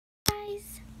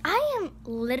am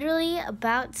literally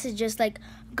about to just like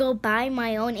go buy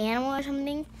my own animal or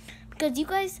something because you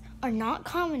guys are not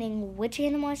commenting which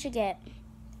animal I should get.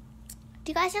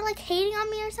 Do you guys are like hating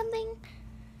on me or something?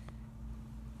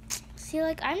 See,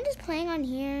 like I'm just playing on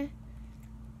here.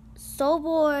 So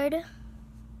bored.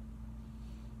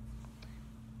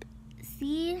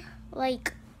 See,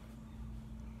 like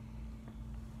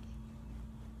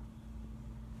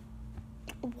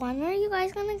when are you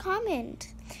guys gonna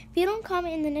comment? If you don't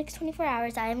comment in the next 24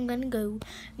 hours, I am gonna go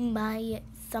buy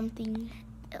something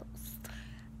else.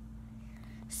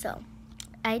 So,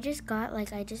 I just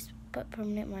put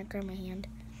permanent marker in my hand.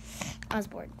 I was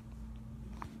bored.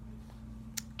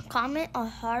 Comment a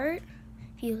heart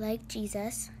if you like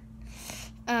Jesus.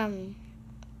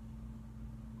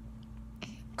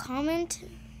 Comment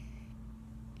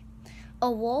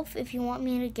a wolf if you want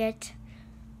me to get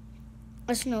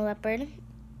a snow leopard.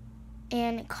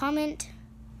 And comment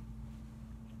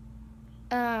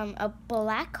a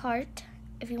black heart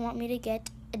if you want me to get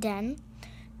a den.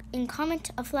 And comment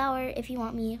a flower if you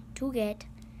want me to get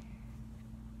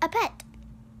a pet.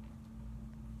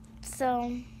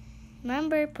 So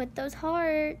remember, put those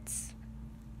hearts.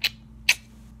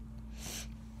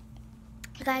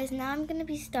 Guys, now I'm gonna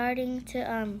be starting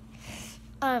to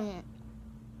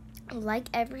like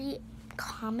every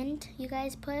comment you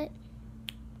guys put.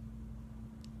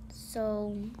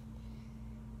 So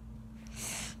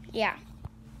yeah.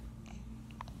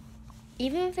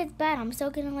 Even if it's bad, I'm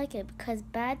still gonna like it because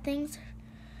bad things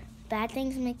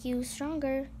make you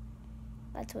stronger.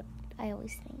 That's what I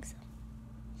always think. So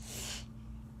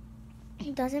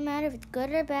it doesn't matter if it's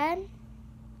good or bad.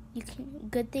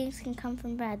 Good things can come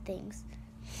from bad things.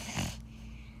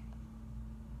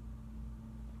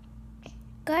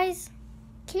 Guys,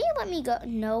 can you let me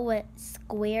know what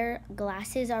square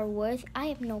glasses are worth? I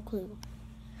have no clue.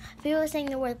 People are saying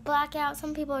they're worth blackout.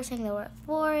 Some people are saying they're worth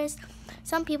forest.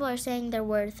 Some people are saying they're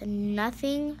worth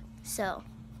nothing. So,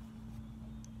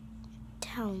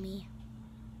 tell me.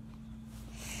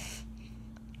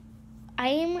 I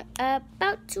am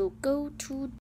about to go to